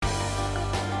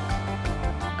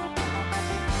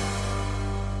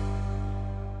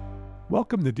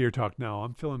Welcome to Deer Talk Now.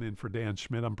 I'm filling in for Dan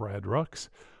Schmidt. I'm Brad Rucks.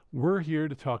 We're here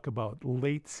to talk about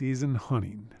late season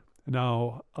hunting.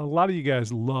 Now, a lot of you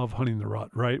guys love hunting the rut,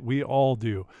 right? We all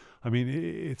do. I mean,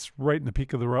 it's right in the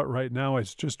peak of the rut right now. I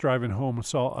was just driving home and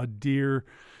saw a deer,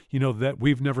 that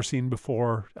we've never seen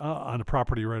before on a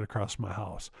property right across my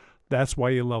house. That's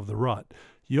why you love the rut.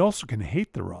 You also can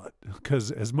hate the rut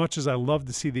because as much as I love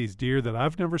to see these deer that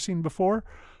I've never seen before,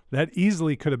 that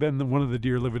easily could have been one of the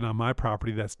deer living on my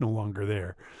property that's no longer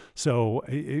there. So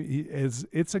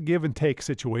it's a give and take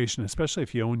situation, especially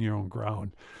if you own your own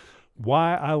ground.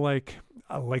 Why I like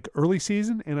early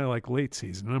season and I like late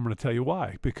season. And I'm going to tell you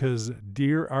why. Because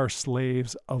deer are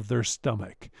slaves of their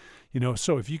stomach.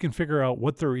 So if you can figure out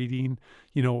what they're eating,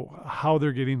 how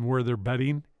they're getting, where they're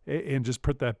bedding, and just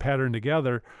put that pattern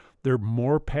together, they're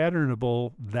more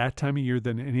patternable that time of year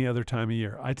than any other time of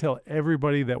year. I tell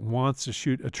everybody that wants to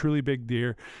shoot a truly big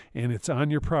deer and it's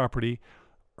on your property,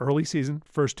 early season,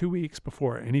 first 2 weeks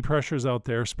before any pressures out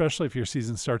there, especially if your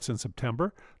season starts in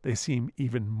September, they seem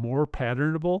even more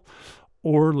patternable,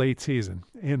 or late season.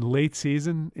 And late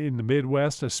season in the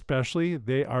Midwest especially,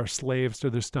 they are slaves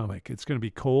to their stomach. It's going to be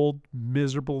cold,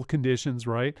 miserable conditions,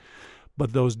 right?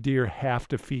 But those deer have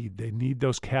to feed. They need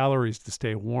those calories to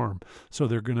stay warm, so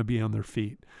they're going to be on their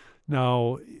feet.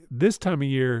 Now, this time of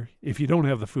year, if you don't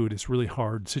have the food, it's a really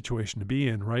hard situation to be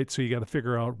in, right? So you got to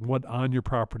figure out what on your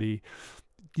property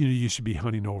you should be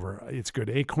hunting over. It's good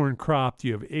acorn crop. Do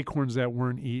you have acorns that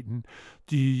weren't eaten?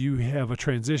 Do you have a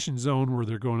transition zone where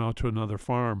they're going out to another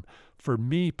farm? For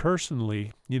me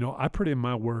personally, I put in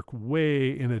my work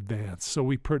way in advance. So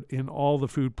we put in all the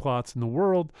food plots in the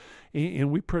world, and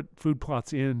we put food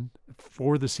plots in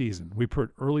for the season. We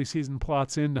put early season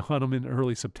plots in to hunt them in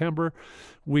early September.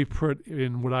 We put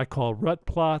in what I call rut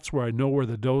plots, where I know where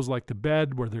the does like to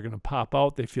bed, where they're going to pop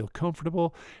out, they feel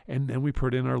comfortable, and then we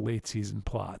put in our late season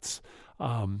plots.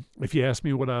 If you ask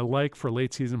me what I like for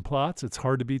late season plots, it's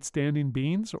hard to beat Standing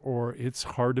Beans, or it's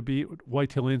hard to beat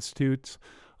Whitetail Institute's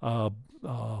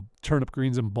turnip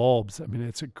greens and bulbs. I mean,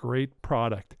 it's a great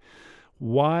product.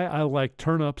 Why I like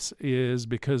turnips is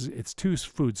because it's two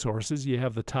food sources. You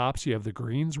have the tops, you have the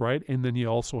greens, right? And then you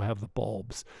also have the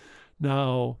bulbs.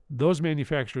 Now, those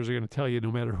manufacturers are going to tell you,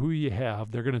 no matter who you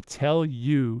have, they're going to tell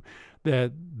you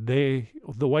that the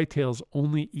whitetails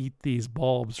only eat these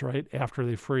bulbs right after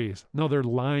they freeze. No, they're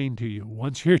lying to you.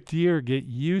 Once your deer get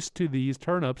used to these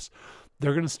turnips,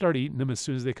 they're going to start eating them as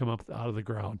soon as they come up out of the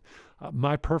ground.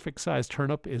 My perfect size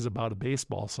turnip is about a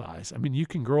baseball size. I mean, you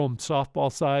can grow them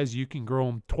softball size. You can grow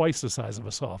them twice the size of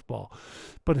a softball.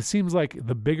 But it seems like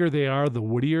the bigger they are, the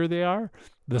woodier they are.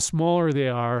 The smaller they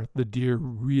are, the deer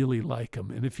really like them.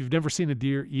 And if you've never seen a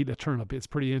deer eat a turnip, it's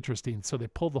pretty interesting. So they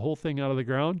pull the whole thing out of the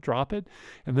ground, drop it,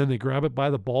 and then they grab it by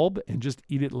the bulb and just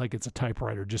eat it like it's a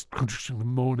typewriter, just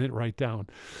mowing it right down.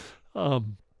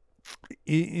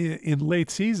 In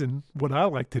late season, what I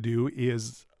like to do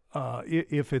is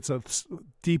if it's a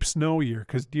deep snow year,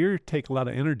 because deer take a lot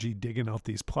of energy digging out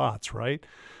these plots, right?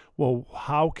 Well,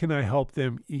 how can I help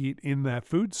them eat in that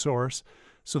food source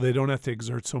so they don't have to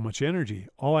exert so much energy?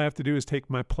 All I have to do is take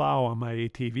my plow on my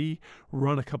ATV,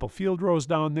 run a couple field rows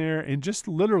down there, and just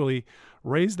literally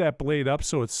raise that blade up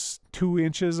so it's 2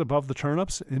 inches above the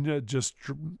turnips, and just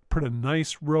put a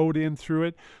nice road in through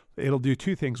it. It'll do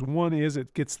two things. One is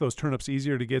it gets those turnips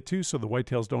easier to get to, so the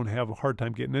whitetails don't have a hard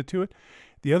time getting into it.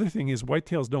 The other thing is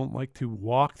whitetails don't like to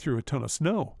walk through a ton of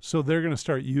snow, so they're going to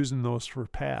start using those for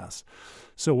pass.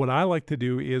 So what I like to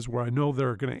do is where I know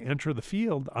they're going to enter the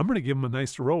field, I'm going to give them a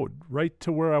nice road right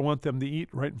to where I want them to eat,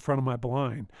 right in front of my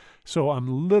blind. So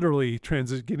I'm literally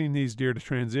getting these deer to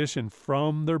transition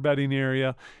from their bedding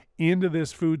area into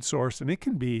this food source, and it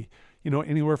can be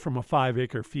anywhere from a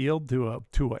 5-acre field to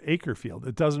a acre field.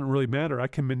 It doesn't really matter. I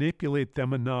can manipulate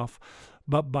them enough,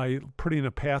 but by putting a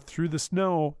path through the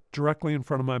snow directly in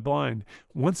front of my blind,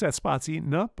 once that spot's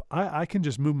eaten up, I can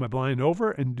just move my blind over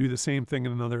and do the same thing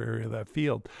in another area of that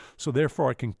field. So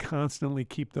therefore, I can constantly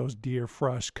keep those deer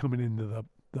fresh coming into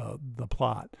the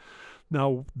plot.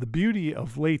 Now, the beauty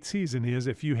of late season is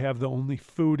if you have the only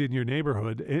food in your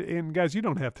neighborhood, and guys, you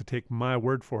don't have to take my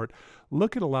word for it.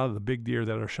 Look at a lot of the big deer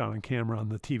that are shot on camera on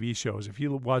the TV shows. If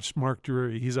you watch Mark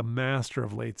Drury, he's a master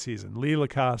of late season. Lee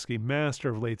Lakowski, master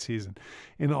of late season.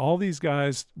 And all these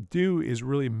guys do is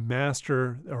really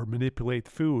master or manipulate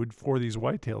food for these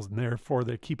whitetails. And therefore,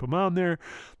 they keep them on there.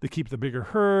 They keep the bigger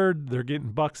herd. They're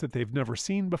getting bucks that they've never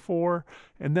seen before.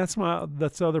 And that's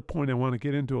the other point I want to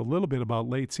get into a little bit about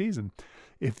late season.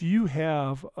 If you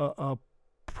have a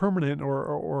permanent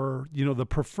or the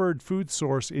preferred food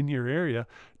source in your area,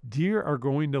 deer are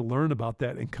going to learn about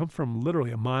that and come from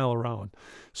literally a mile around.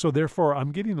 So therefore,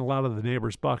 I'm getting a lot of the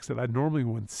neighbors' bucks that I normally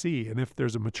wouldn't see. And if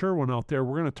there's a mature one out there,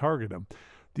 we're going to target them.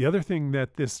 The other thing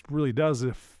that this really does,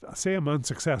 if say I'm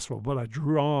unsuccessful, but I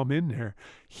draw him in there,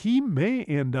 he may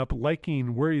end up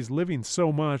liking where he's living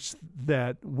so much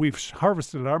that we've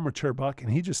harvested our mature buck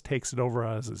and he just takes it over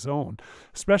as his own,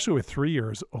 especially with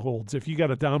 3-year-olds. If you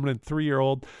got a dominant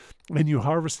 3-year-old and you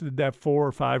harvested that 4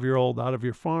 or 5-year-old out of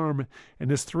your farm and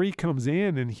this 3 comes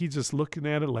in and he's just looking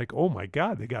at it like, oh my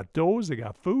God, they got does, they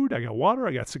got food, I got water,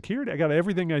 I got security, I got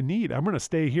everything I need. I'm going to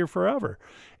stay here forever.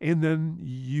 And then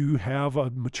you have a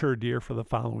mature deer for the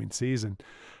following season.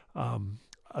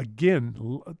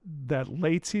 Again, that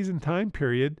late season time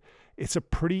period, it's a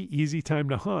pretty easy time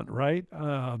to hunt, right?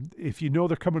 If you know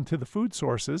they're coming to the food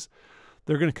sources,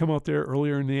 they're going to come out there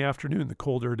earlier in the afternoon. The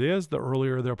colder it is, the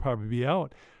earlier they'll probably be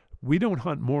out. We don't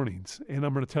hunt mornings, and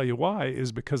I'm going to tell you why,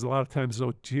 is because a lot of times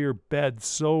those deer bed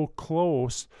so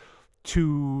close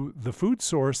to the food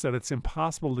source that it's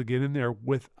impossible to get in there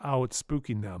without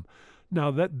spooking them. Now,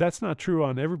 that's not true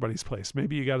on everybody's place.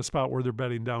 Maybe you got a spot where they're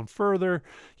bedding down further,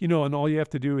 and all you have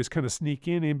to do is kind of sneak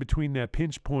in between that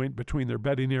pinch point between their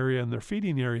bedding area and their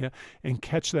feeding area and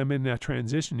catch them in that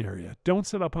transition area. Don't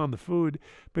set up on the food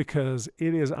because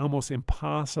it is almost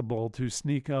impossible to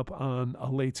sneak up on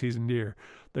a late season deer.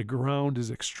 The ground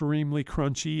is extremely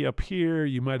crunchy up here.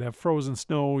 You might have frozen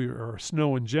snow or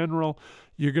snow in general.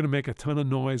 You're going to make a ton of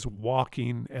noise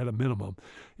walking at a minimum.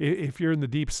 If you're in the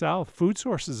deep south, food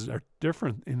sources are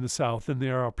different in the south than they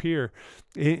are up here.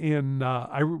 And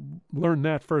I learned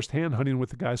that firsthand hunting with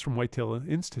the guys from Whitetail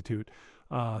Institute.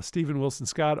 Stephen Wilson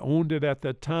Scott owned it at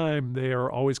that time. They are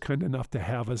always kind enough to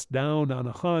have us down on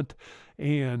a hunt.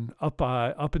 And up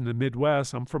in the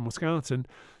Midwest, I'm from Wisconsin,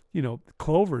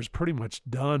 clover is pretty much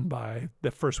done by the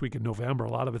first week in November.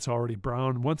 A lot of it's already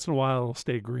brown. Once in a while, it'll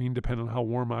stay green depending on how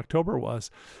warm October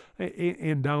was.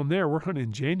 And down there, we're hunting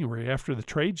in January after the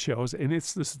trade shows, and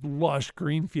it's this lush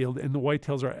green field, and the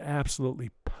whitetails are absolutely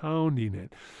pounding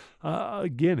it.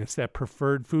 Again, it's that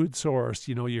preferred food source.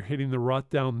 You're hitting the rut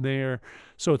down there.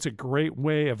 So it's a great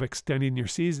way of extending your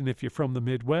season. If you're from the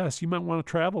Midwest, you might want to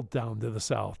travel down to the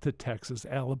south, to Texas,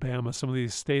 Alabama, some of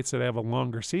these states that have a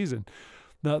longer season.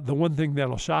 The one thing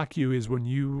that'll shock you is when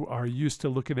you are used to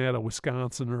looking at a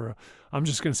Wisconsin or I'm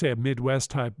just going to say a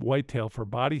Midwest type whitetail for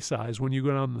body size. When you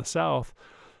go down in the south,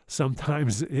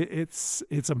 sometimes it's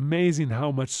amazing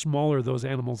how much smaller those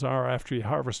animals are after you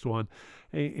harvest one.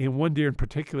 And one deer in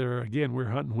particular, again, we were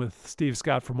hunting with Steve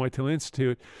Scott from Whitetail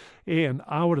Institute, and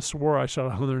I would have swore I shot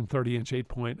a 130-inch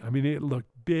 8-point. I mean, it looked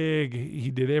big. He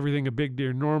did everything a big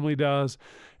deer normally does,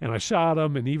 and I shot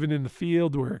him, and even in the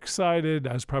field, we're excited.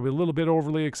 I was probably a little bit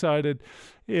overly excited.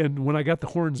 And when I got the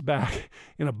horns back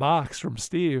in a box from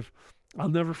Steve, I'll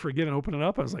never forget and open it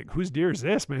up. I was like, whose deer is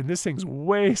this, man? This thing's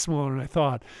way smaller than I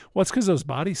thought. Well, it's because those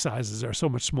body sizes are so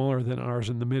much smaller than ours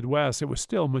in the Midwest. It was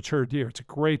still a mature deer. It's a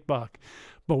great buck.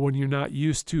 But when you're not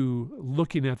used to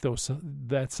looking at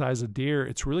that size of deer,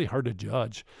 it's really hard to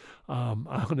judge.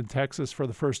 I hunted Texas for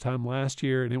the first time last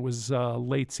year, and it was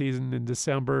late season in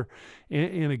December.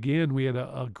 And again, we had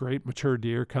a great mature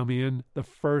deer come in the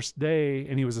first day,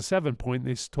 and he was a 7-point.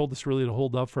 They told us really to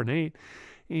hold up for an 8.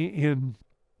 And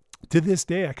to this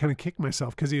day, I kind of kick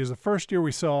myself because he was the first deer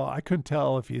we saw. I couldn't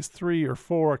tell if he was 3 or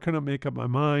 4. I couldn't make up my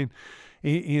mind.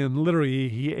 And literally,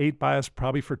 he ate by us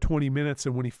probably for 20 minutes.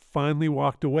 And when he finally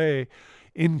walked away,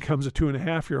 in comes a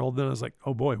 2.5-year-old. Then I was like,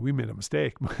 oh boy, we made a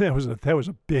mistake. that was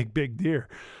a big deer.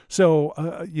 So,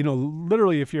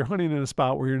 literally, if you're hunting in a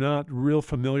spot where you're not real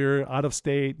familiar, out of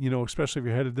state, especially if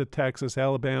you're headed to Texas,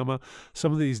 Alabama,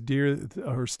 some of these deer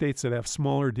or states that have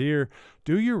smaller deer,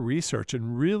 do your research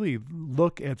and really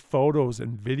look at photos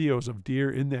and videos of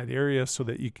deer in that area so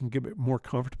that you can get more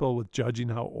comfortable with judging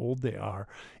how old they are.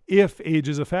 If age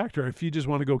is a factor, if you just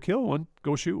want to go kill one,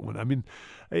 go shoot one. I mean,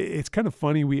 it's kind of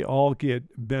funny. We all get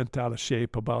bent out of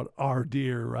shape about our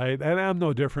deer, right? And I'm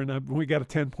no different. We got a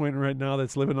 10-point right now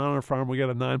that's living on our farm. We got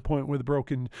a 9-point with a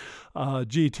broken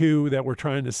G2 that we're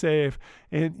trying to save.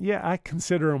 And yeah, I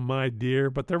consider them my deer,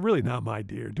 but they're really not my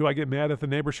deer. Do I get mad if the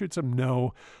neighbor shoots them?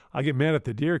 No. I get mad at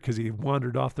the deer because he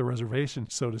wandered off the reservation,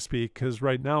 so to speak, because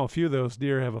right now a few of those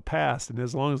deer have a past, and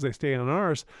as long as they stay on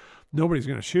ours, nobody's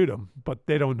going to shoot them. But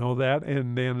they don't know that,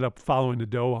 and they ended up following the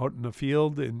doe out in the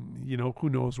field, and who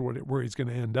knows where he's going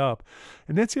to end up.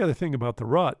 And that's the other thing about the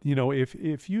rut.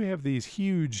 If you have these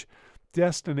huge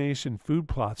destination food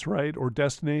plots, right, or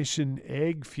destination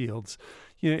egg fields,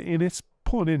 and it's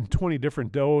pulling in 20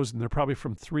 different does, and they're probably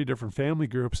from 3 different family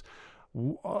groups.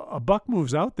 A buck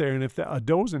moves out there, and if a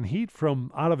doe's in heat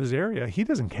from out of his area, he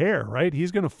doesn't care, right?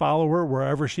 He's going to follow her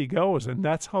wherever she goes, and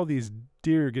that's how these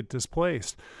deer get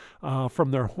displaced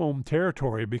from their home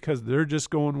territory, because they're just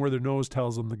going where their nose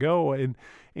tells them to go, and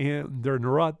they're in a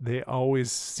rut. They always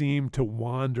seem to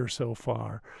wander so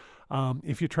far.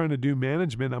 If you're trying to do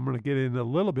management, I'm going to get in a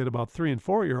little bit about 3 and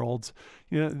 4 year olds.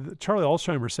 Charlie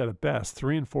Alzheimer said it best: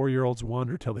 3 and 4 year olds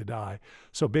wander till they die.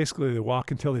 So basically, they walk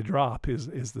until they drop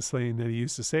is the saying that he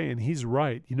used to say, and he's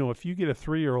right. If you get a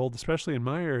 3-year-old, especially in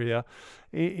my area,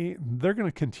 they're going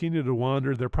to continue to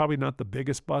wander. They're probably not the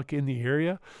biggest buck in the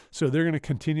area, so they're going to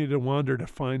continue to wander to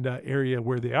find an area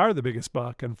where they are the biggest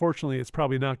buck. Unfortunately, it's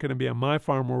probably not going to be on my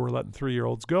farm where we're letting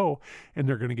 3-year-olds go, and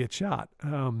they're going to get shot.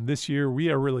 This year, we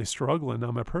are really struggling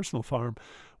on my personal farm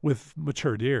with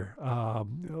mature deer.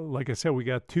 Like I said, we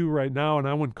got 2 right now, and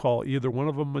I wouldn't call either one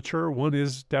of them mature. One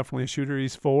is definitely a shooter.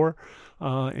 He's 4,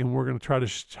 and we're going to try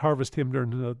to harvest him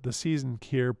during the season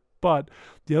here. But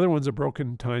the other one's a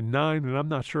broken tine 9, and I'm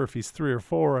not sure if he's 3 or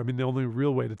 4. I mean, the only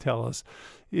real way to tell us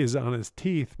is on his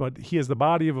teeth. But he has the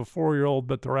body of a 4-year-old,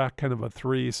 but the rack kind of a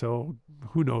 3, so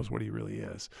who knows what he really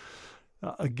is.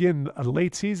 Again, a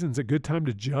late season's a good time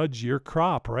to judge your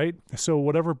crop, right? So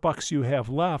whatever bucks you have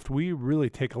left, we really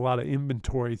take a lot of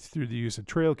inventory through the use of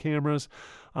trail cameras.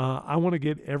 I want to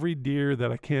get every deer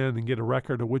that I can and get a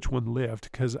record of which one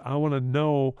lived, because I want to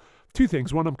know 2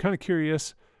 things. One, I'm kind of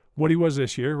curious what he was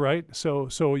this year, right? So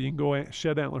you can go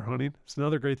shed antler hunting. It's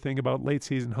another great thing about late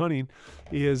season hunting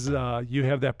is you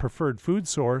have that preferred food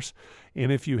source, and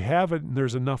if you have it and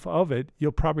there's enough of it,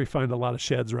 you'll probably find a lot of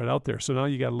sheds right out there. So now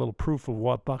you got a little proof of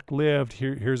what buck lived.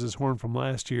 Here's his horn from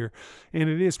last year, and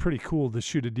it is pretty cool to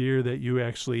shoot a deer that you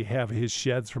actually have his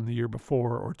sheds from the year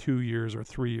before, or 2 years or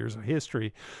 3 years of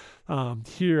history.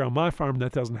 Here on my farm,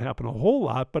 that doesn't happen a whole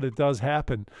lot, but it does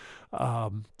happen.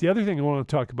 The other thing I want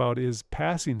to talk about is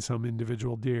passing some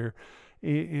individual deer,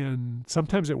 and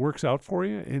sometimes it works out for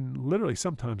you, and literally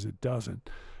sometimes it doesn't.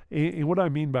 And what I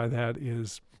mean by that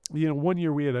is, one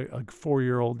year we had a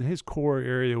 4-year-old, and his core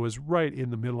area was right in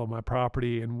the middle of my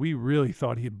property, and we really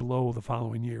thought he'd blow the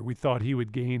following year. We thought he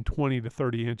would gain 20 to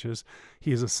 30 inches.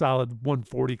 He is a solid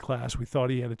 140 class. We thought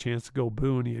he had a chance to go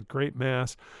boon. He had great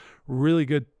mass, really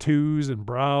good 2s and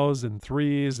brows and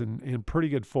 3s and pretty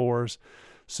good 4s.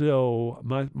 So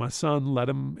my son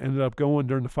ended up going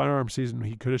during the firearm season.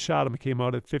 He could have shot him. He came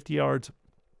out at 50 yards.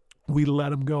 We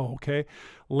let him go, okay?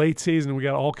 Late season, we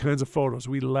got all kinds of photos.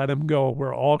 We let him go.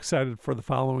 We're all excited for the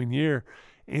following year.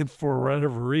 And for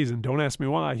whatever reason, don't ask me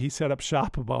why, he set up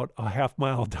shop about a half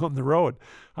mile down the road,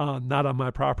 not on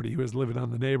my property. He was living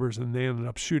on the neighbors, and they ended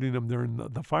up shooting him during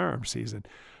the firearm season.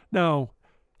 Now,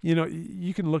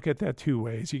 you can look at that 2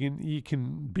 ways. You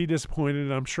can be disappointed,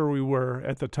 and I'm sure we were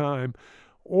at the time.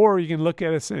 Or you can look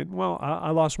at it saying, well,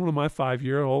 I lost one of my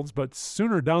 5-year-olds, but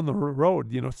sooner down the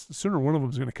road, sooner one of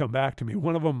them is going to come back to me.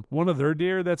 One of their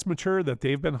deer that's mature that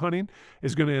they've been hunting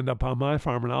is going to end up on my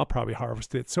farm, and I'll probably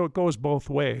harvest it. So it goes both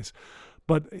ways.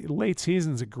 But late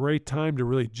season is a great time to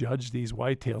really judge these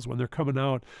whitetails when they're coming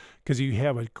out, because you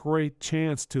have a great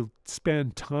chance to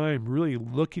spend time really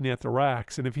looking at the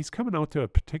racks. And if he's coming out to a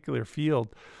particular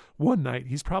field one night,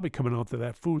 he's probably coming out to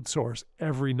that food source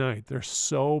every night. They're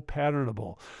so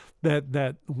patternable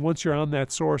that once you're on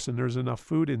that source and there's enough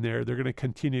food in there, they're going to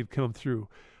continue to come through.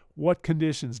 What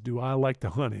conditions do I like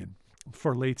to hunt in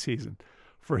for late season?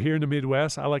 For here in the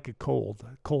Midwest, I like it cold.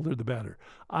 Colder the better.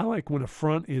 I like when a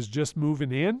front is just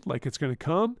moving in, like it's going to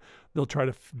come. They'll try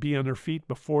to be on their feet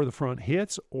before the front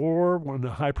hits, or when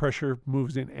the high pressure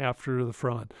moves in after the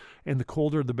front. And the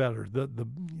colder the better.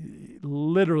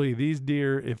 Literally, these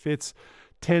deer, if it's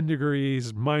 10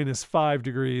 degrees, -5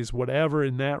 degrees, whatever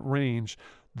in that range,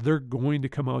 they're going to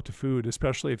come out to food,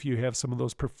 especially if you have some of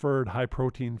those preferred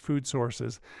high-protein food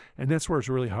sources. And that's where it's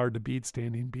really hard to beat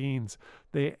standing beans.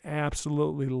 They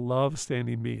absolutely love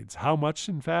standing beans. How much,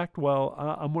 in fact? Well,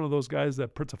 I'm one of those guys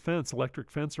that puts a electric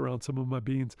fence around some of my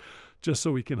beans just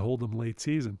so we can hold them late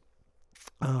season.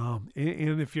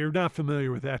 And if you're not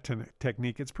familiar with that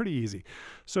technique, it's pretty easy.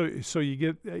 So you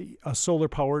get a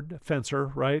solar-powered fencer,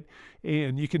 right?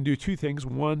 And you can do 2 things.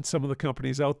 One, some of the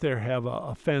companies out there have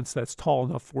a fence that's tall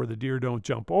enough where the deer don't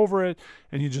jump over it,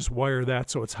 and you just wire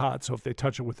that so it's hot. So if they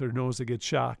touch it with their nose, they get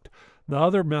shocked. The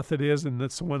other method is, and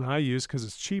that's the one I use because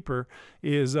it's cheaper,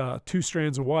 is 2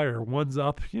 strands of wire. One's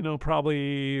up,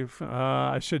 probably,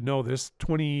 I should know this,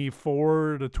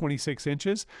 24 to 26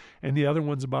 inches, and the other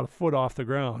one's about a foot off the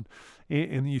ground.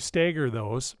 And you stagger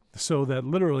those so that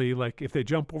literally, like, if they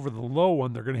jump over the low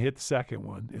one, they're going to hit the second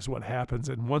one, is what happens.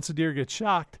 And once a deer gets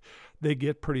shocked, they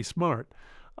get pretty smart.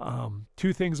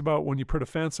 Two things about when you put a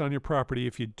fence on your property.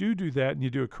 If you do that and you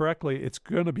do it correctly, it's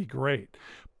going to be great.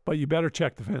 But you better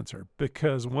check the fencer,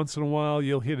 because once in a while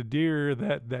you'll hit a deer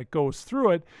that goes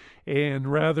through it,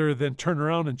 and rather than turn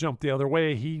around and jump the other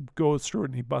way, he goes through it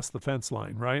and he busts the fence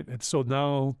line, right? And so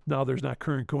now there's not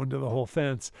current going to the whole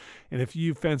fence. And if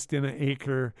you fenced in an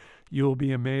acre, you'll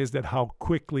be amazed at how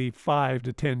quickly 5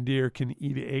 to 10 deer can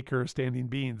eat an acre of standing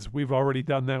beans. We've already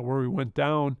done that where we went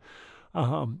down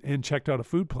and checked out a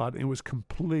food plot. It was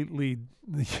completely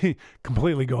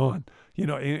gone,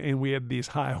 and we had these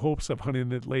high hopes of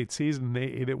hunting it late season, and they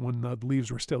ate it when the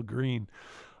leaves were still green.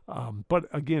 But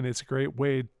again, it's a great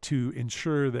way to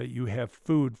ensure that you have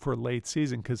food for late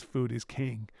season, because food is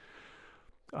king.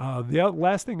 The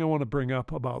last thing I want to bring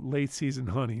up about late season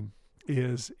hunting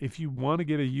is, if you want to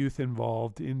get a youth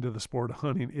involved into the sport of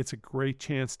hunting, it's a great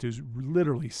chance to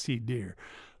literally see deer.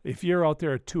 If you're out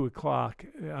there at 2 o'clock,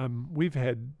 we've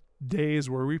had days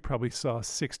where we probably saw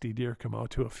 60 deer come out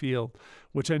to a field,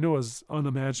 which I know is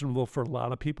unimaginable for a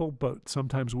lot of people, but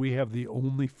sometimes we have the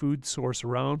only food source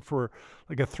around for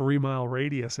like a 3-mile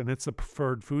radius, and it's a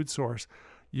preferred food source.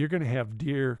 You're going to have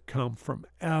deer come from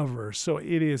ever. So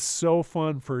it is so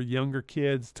fun for younger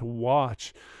kids to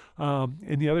watch.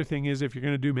 And the other thing is, if you're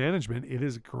going to do management, it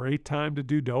is a great time to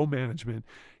do doe management.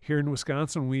 Here in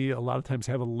Wisconsin, we a lot of times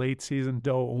have a late season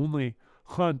doe only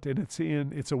hunt, and it's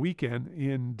a weekend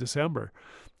in December.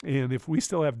 And if we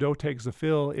still have doe tags to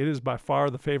fill, it is by far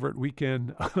the favorite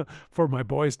weekend for my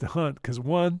boys to hunt, because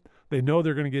one, they know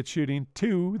they're going to get shooting.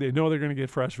 2, they know they're going to get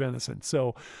fresh venison.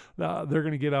 So they're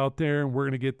going to get out there, and we're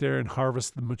going to get there and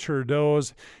harvest the mature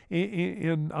does.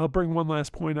 And I'll bring one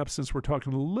last point up, since we're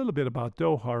talking a little bit about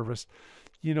doe harvest.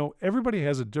 Everybody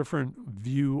has a different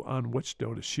view on which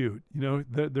doe to shoot.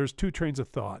 There's 2 trains of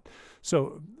thought.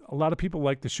 So a lot of people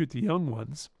like to shoot the young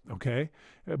ones, okay,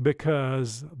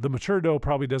 because the mature doe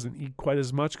probably doesn't eat quite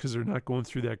as much, because they're not going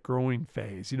through that growing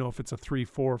phase. If it's a 3,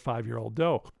 4, 5-year-old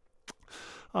doe.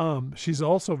 She's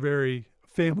also very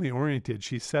family oriented.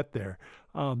 She's set there.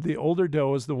 The older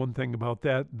doe is the one thing about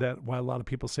that why a lot of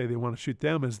people say they want to shoot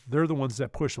them, is they're the ones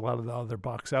that push a lot of the other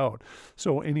bucks out.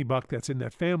 So any buck that's in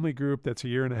that family group that's a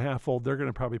year and a half old, they're going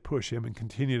to probably push him and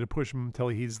continue to push him until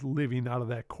he's living out of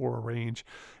that core range.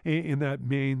 And that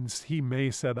means he may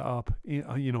set up,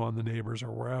 on the neighbors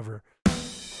or wherever.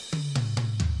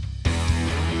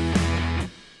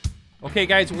 Okay,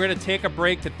 guys, we're going to take a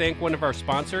break to thank one of our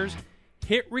sponsors.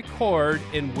 Hit record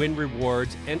and win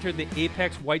rewards. Enter the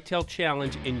Apex Whitetail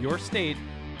Challenge in your state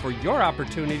for your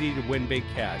opportunity to win big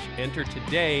cash. Enter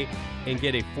today and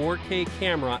get a 4K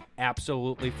camera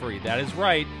absolutely free. That is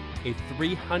right, a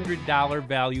 $300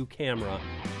 value camera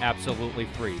absolutely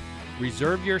free.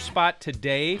 Reserve your spot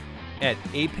today at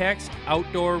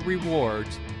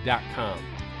apexoutdoorrewards.com.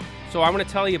 So I want to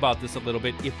tell you about this a little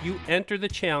bit. If you enter the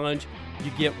challenge, you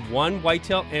get 1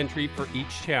 whitetail entry for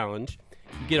each challenge.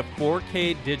 You get a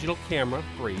 4K digital camera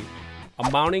free, a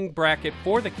mounting bracket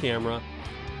for the camera,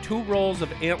 2 rolls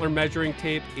of antler measuring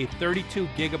tape, a 32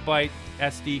 gigabyte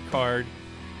SD card,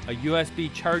 a USB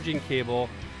charging cable,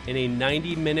 and a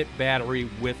 90-minute battery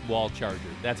with wall charger.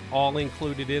 That's all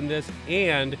included in this,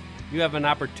 and you have an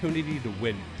opportunity to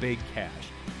win big cash.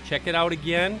 Check it out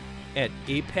again at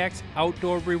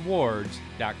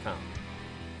apexoutdoorrewards.com.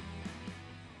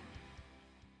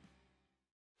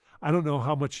 I don't know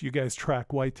how much you guys track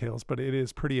whitetails, but it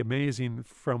is pretty amazing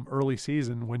from early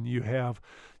season when you have,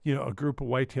 a group of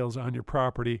whitetails on your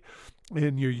property,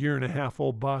 and your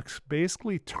 1.5-year-old bucks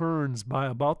basically turns by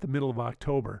about the middle of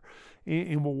October.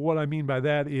 And what I mean by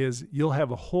that is, you'll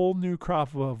have a whole new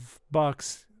crop of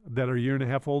bucks that are 1.5 years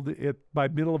old by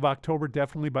middle of October,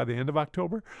 definitely by the end of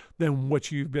October, than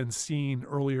what you've been seeing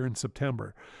earlier in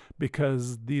September.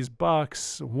 Because these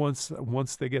bucks, once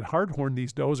they get hardhorn,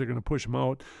 these does are going to push them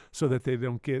out so that they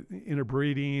don't get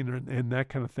interbreeding and that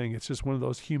kind of thing. It's just one of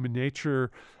those human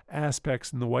nature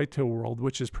aspects in the whitetail world,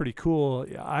 which is pretty cool,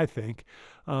 I think.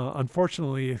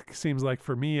 Unfortunately, it seems like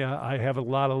for me, I have a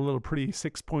lot of little pretty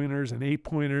 6-pointers and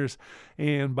 8-pointers,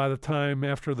 and by the time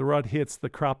after the rut hits, the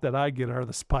crop that I get are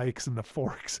the spikes and the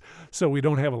forks. So we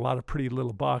don't have a lot of pretty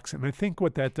little bucks. And I think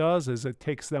what that does is it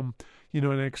takes them,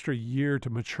 an extra year to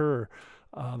mature.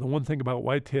 The one thing about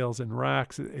whitetails and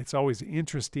racks, it's always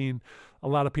interesting. A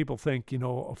lot of people think,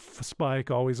 a spike,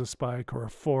 always a spike, or a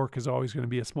fork is always going to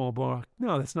be a small buck.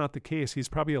 No, that's not the case. He's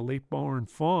probably a late-born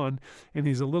fawn, and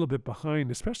he's a little bit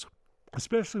behind,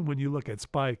 especially when you look at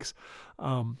spikes.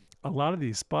 A lot of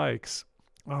these spikes,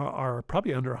 are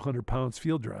probably under 100 pounds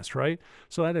field dressed, right?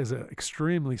 So that is an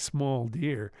extremely small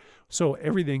deer. So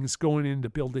everything's going into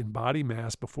building body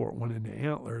mass before it went into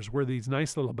antlers, where these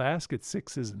nice little baskets,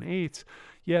 6s and 8s,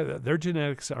 yeah, their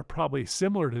genetics are probably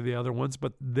similar to the other ones,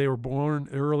 but they were born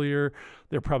earlier.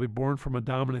 They're probably born from a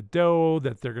dominant doe,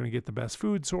 that they're going to get the best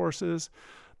food sources.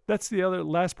 That's the other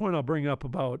last point I'll bring up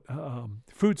about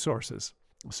food sources.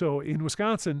 So in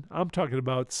Wisconsin, I'm talking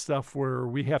about stuff where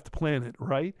we have to plant it,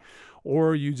 right?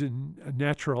 Or using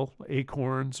natural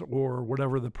acorns or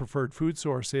whatever the preferred food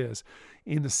source is.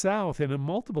 In the South and in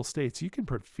multiple states, you can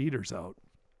put feeders out.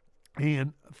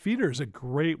 And feeder is a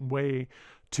great way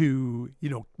to,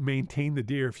 maintain the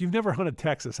deer. If you've never hunted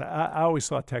Texas, I always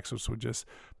thought Texas would just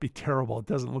be terrible. It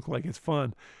doesn't look like it's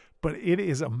fun. But it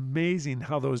is amazing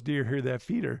how those deer hear that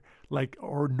feeder,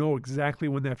 or know exactly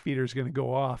when that feeder is going to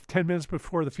go off. 10 minutes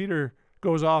before the feeder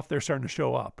goes off, they're starting to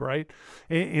show up, right?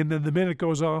 And then the minute it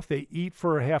goes off, they eat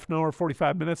for a half an hour,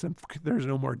 45 minutes, and there's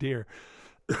no more deer.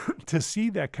 To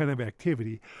see that kind of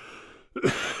activity,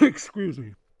 excuse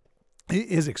me,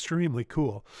 is extremely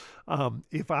cool.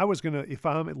 If I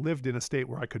lived in a state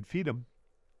where I could feed them,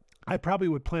 I probably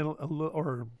would plant a little,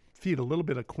 or feed a little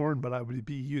bit of corn, but I would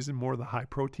be using more of the high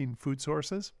protein food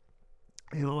sources.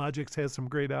 Analogics has some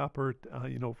great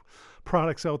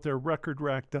products out there. Record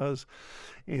Rack does.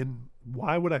 And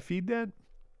why would I feed that?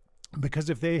 Because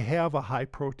if they have a high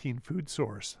protein food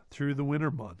source through the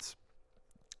winter months,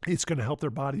 it's going to help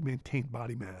their body maintain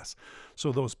body mass.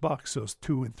 So those bucks, those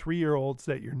 2 and 3 year olds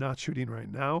that you're not shooting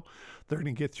right now, they're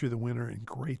going to get through the winter in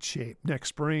great shape. Next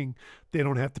spring, they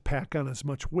don't have to pack on as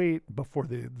much weight before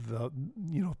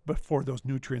before those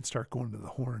nutrients start going to the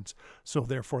horns. So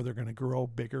therefore, they're going to grow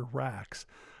bigger racks.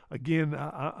 Again,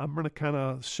 I'm going to kind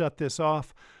of shut this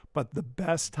off. But the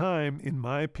best time, in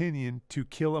my opinion, to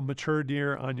kill a mature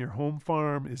deer on your home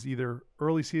farm is either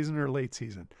early season or late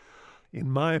season. In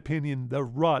my opinion, the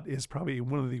rut is probably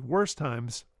one of the worst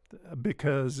times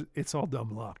because it's all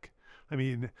dumb luck. I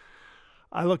mean,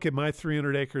 I look at my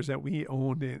 300 acres that we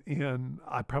own, and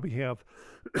I probably have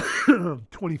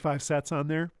 25 sets on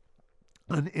there.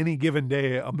 On any given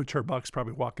day, a mature buck's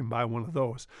probably walking by one of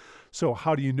those. So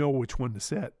how do you know which one to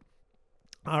set?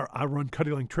 I run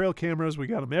Cutting Link trail cameras. We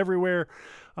got them everywhere.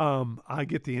 I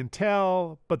get the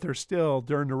intel, but there's still,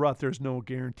 during the rut, there's no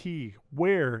guarantee.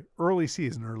 Where early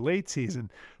season or late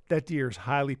season, that deer is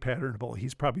highly patternable.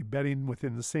 He's probably bedding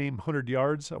within the same 100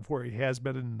 yards of where he has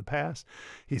bedded in the past.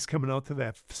 He's coming out to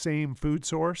that same food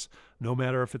source, no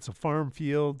matter if it's a farm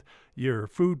field, your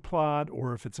food plot,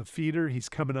 or if it's a feeder. He's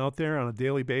coming out there on a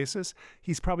daily basis.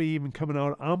 He's probably even coming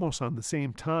out almost on the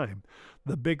same time.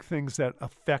 The big things that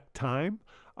affect time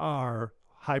are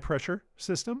high pressure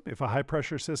system. If a high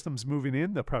pressure system's moving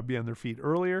in, they'll probably be on their feet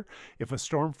earlier. If a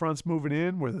storm front's moving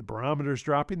in where the barometer's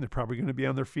dropping, they're probably going to be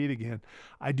on their feet again.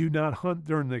 I do not hunt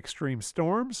during the extreme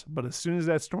storms, but as soon as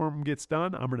that storm gets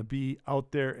done, I'm going to be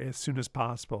out there as soon as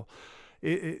possible.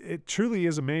 It truly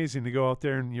is amazing to go out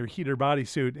there in your heater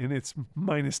bodysuit and it's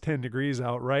minus 10 degrees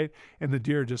out, right? And the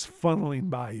deer just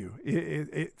funneling by you.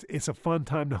 It's a fun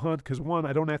time to hunt because, one,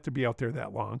 I don't have to be out there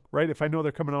that long, right? If I know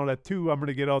they're coming out at 2, I'm going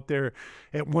to get out there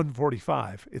at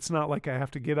 1:45. It's not like I have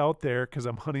to get out there because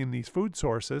I'm hunting these food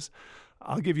sources.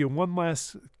 I'll give you one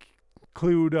last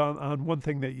clue on one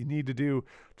thing that you need to do.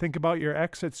 Think about your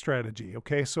exit strategy,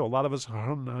 okay? So a lot of us are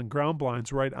hunting on ground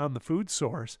blinds right on the food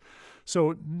source.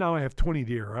 So now I have 20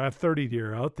 deer, or I have 30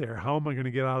 deer out there. How am I going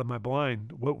to get out of my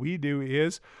blind? What we do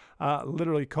is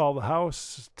literally call the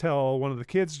house, tell one of the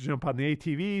kids to jump on the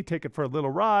ATV, take it for a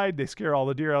little ride. They scare all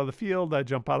the deer out of the field. I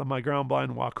jump out of my ground blind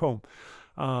and walk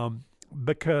home.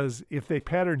 Because if they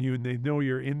pattern you and they know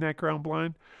you're in that ground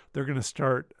blind, they're going to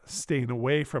start staying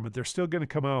away from it. They're still going to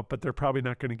come out, but they're probably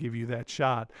not going to give you that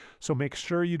shot. So make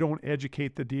sure you don't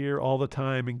educate the deer all the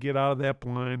time and get out of that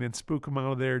blind and spook them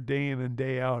out of there day in and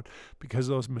day out, because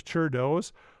those mature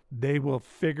does, they will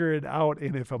figure it out.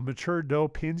 And if a mature doe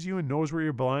pins you and knows where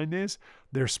your blind is,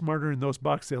 they're smarter than those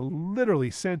bucks. They'll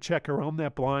literally scent check around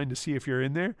that blind to see if you're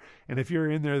in there. And if you're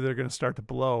in there, they're going to start to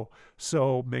blow.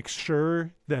 So make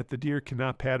sure that the deer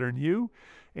cannot pattern you,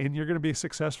 and you're going to be a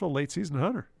successful late season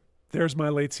hunter. There's my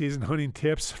late season hunting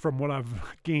tips from what I've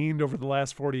gained over the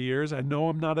last 40 years. I know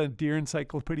I'm not a deer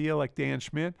encyclopedia like Dan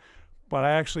Schmidt, but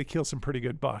I actually kill some pretty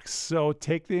good bucks. So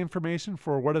take the information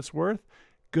for what it's worth.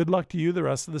 Good luck to you the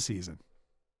rest of the season.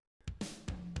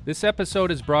 This episode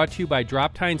is brought to you by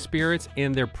Drop Tine Spirits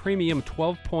and their premium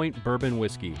 12-point bourbon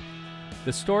whiskey.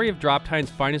 The story of Drop Tine's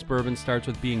finest bourbon starts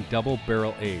with being double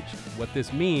barrel aged. What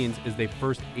this means is they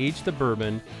first aged the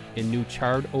bourbon in new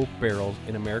charred oak barrels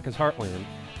in America's heartland,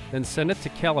 then sent it to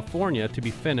California to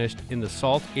be finished in the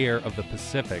salt air of the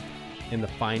Pacific. in the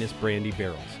finest brandy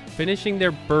barrels. Finishing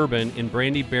their bourbon in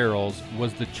brandy barrels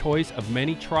was the choice of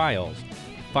many trials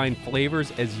to find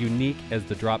flavors as unique as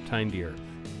the Drop Tine Deer.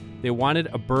 They wanted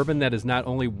a bourbon that is not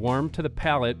only warm to the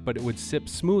palate, but it would sip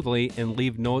smoothly and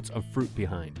leave notes of fruit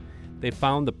behind. They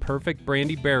found the perfect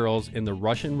brandy barrels in the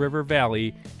Russian River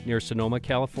Valley near Sonoma,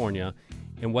 California,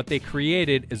 and what they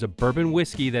created is a bourbon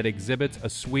whiskey that exhibits a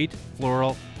sweet,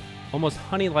 floral, almost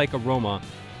honey-like aroma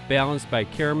balanced by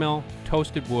caramel,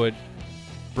 toasted wood,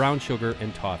 brown sugar,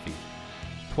 and toffee.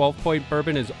 12 Point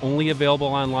Bourbon is only available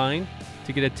online.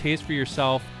 To get a taste for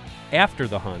yourself after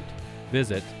the hunt,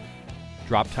 visit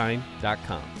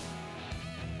droptine.com.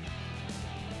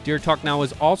 Deer Talk Now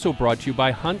is also brought to you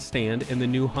by HuntStand and the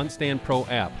new HuntStand Pro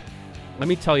app. Let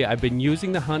me tell you, I've been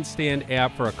using the HuntStand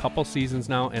app for a couple seasons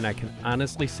now, and I can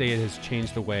honestly say it has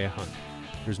changed the way I hunt.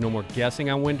 There's no more guessing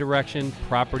on wind direction,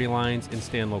 property lines, and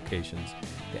stand locations.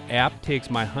 The app takes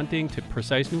my hunting to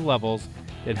precise new levels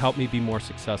that help me be more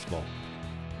successful.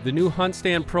 The new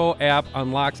HuntStand Pro app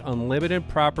unlocks unlimited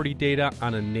property data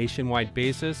on a nationwide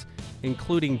basis,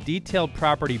 including detailed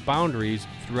property boundaries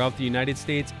throughout the United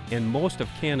States and most of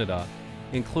Canada,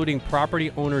 including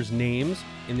property owners' names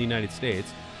in the United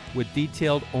States with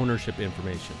detailed ownership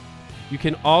information. You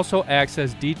can also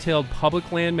access detailed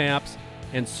public land maps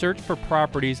and search for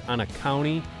properties on a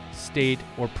county, state,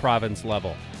 or province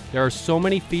level. There are so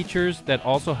many features that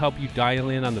also help you dial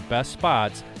in on the best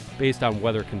spots based on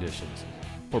weather conditions.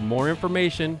 For more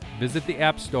information, visit the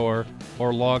App Store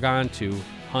or log on to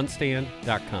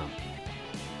huntstand.com.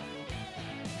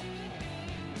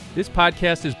 This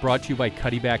podcast is brought to you by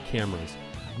Cuddyback Cameras.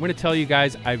 I'm going to tell you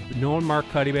guys, I've known Mark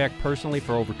Cuddyback personally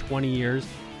for over 20 years,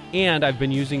 and I've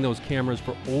been using those cameras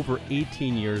for over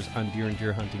 18 years on Deer and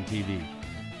Deer Hunting TV.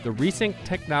 The recent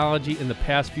technology in the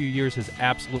past few years has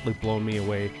absolutely blown me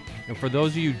away, and for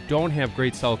those of you who don't have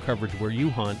great cell coverage where you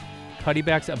hunt,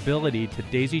 Cuddyback's ability to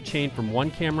daisy chain from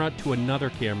one camera to another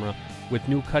camera with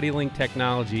new CuddyLink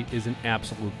technology is an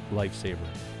absolute lifesaver.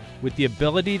 With the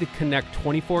ability to connect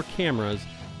 24 cameras,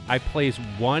 I place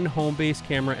one home-based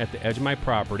camera at the edge of my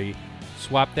property,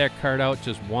 swap that card out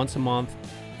just once a month,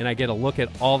 and I get a look at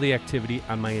all the activity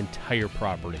on my entire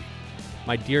property.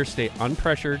 My deer stay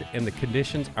unpressured and the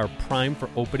conditions are prime for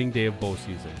opening day of bow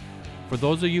season. For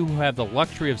those of you who have the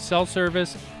luxury of cell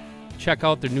service, check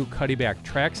out their new Cuddyback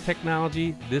Tracks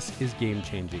technology. This is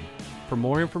game-changing. For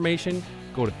more information,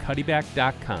 go to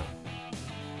cuddyback.com.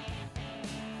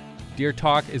 Deer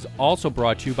Talk is also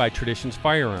brought to you by Traditions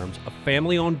Firearms, a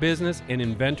family-owned business and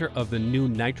inventor of the new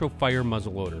Nitro Fire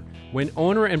muzzleloader. When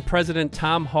owner and president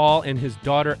Tom Hall and his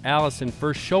daughter Allison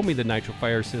first showed me the Nitro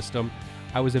Fire system,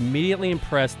 I was immediately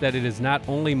impressed that it is not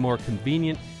only more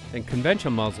convenient than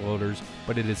conventional muzzleloaders,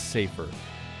 but it is safer.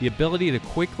 The ability to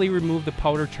quickly remove the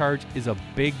powder charge is a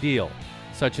big deal,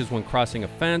 such as when crossing a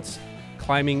fence,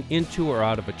 climbing into or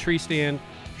out of a tree stand,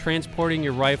 transporting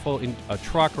your rifle in a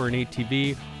truck or an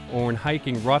ATV, or when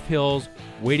hiking rough hills,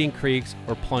 wading creeks,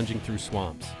 or plunging through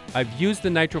swamps. I've used the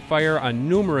Nitro Fire on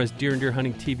numerous Deer and Deer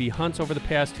Hunting TV hunts over the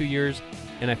past 2 years,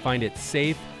 and I find it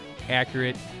safe,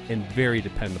 accurate, and very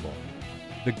dependable.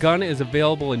 The gun is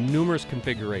available in numerous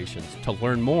configurations. To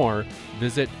learn more,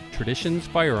 visit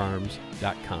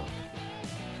traditionsfirearms.com.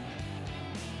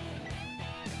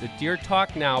 The Deer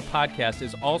Talk Now podcast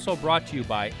is also brought to you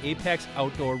by Apex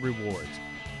Outdoor Rewards.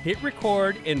 Hit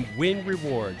record and win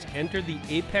rewards. Enter the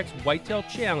Apex Whitetail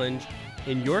Challenge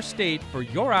in your state for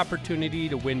your opportunity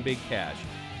to win big cash.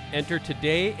 Enter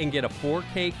today and get a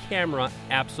 4K camera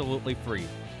absolutely free.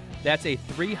 That's a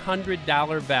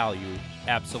 $300 value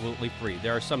absolutely free.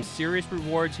 There are some serious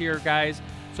rewards here, guys,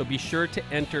 so be sure to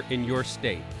enter in your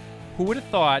state. Who would have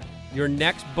thought your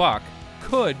next buck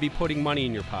could be putting money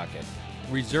in your pocket?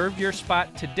 Reserve your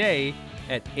spot today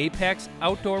at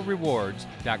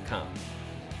apexoutdoorrewards.com.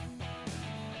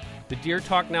 The Deer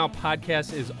Talk Now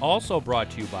podcast is also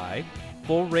brought to you by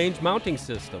Full Range Mounting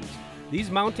Systems. These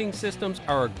mounting systems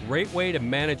are a great way to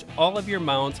manage all of your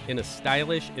mounts in a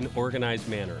stylish and organized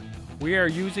manner. We are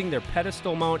using their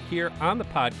pedestal mount here on the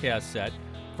podcast set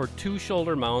for 2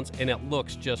 shoulder mounts, and it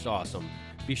looks just awesome.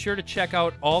 Be sure to check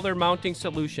out all their mounting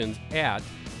solutions at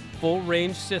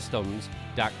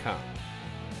fullrangesystems.com.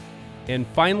 And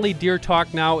finally, Deer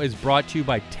Talk Now is brought to you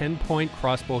by 10 Point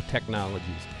Crossbow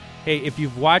Technologies. Hey, if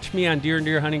you've watched me on Deer and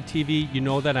Deer Hunting TV, you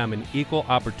know that I'm an equal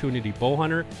opportunity bow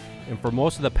hunter, and for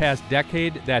most of the past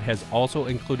decade, that has also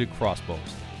included crossbows.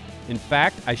 In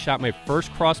fact, I shot my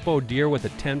first crossbow deer with a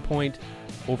 10 Point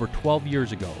over 12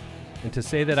 years ago, and to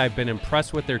say that I've been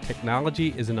impressed with their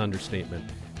technology is an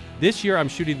understatement. This year, I'm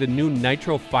shooting the new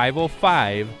Nitro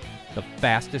 505 the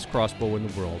fastest crossbow in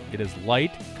the world. It is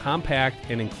light, compact,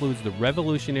 and includes the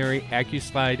revolutionary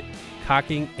AccuSlide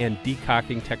cocking and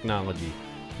decocking technology.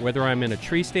 Whether I'm in a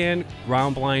tree stand,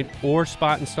 ground blind, or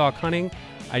spot and stalk hunting,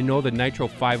 I know the Nitro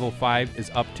 505 is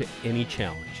up to any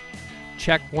challenge.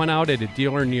 Check one out at a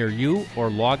dealer near you or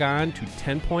log on to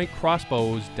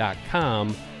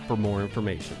 10pointcrossbows.com for more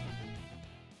information.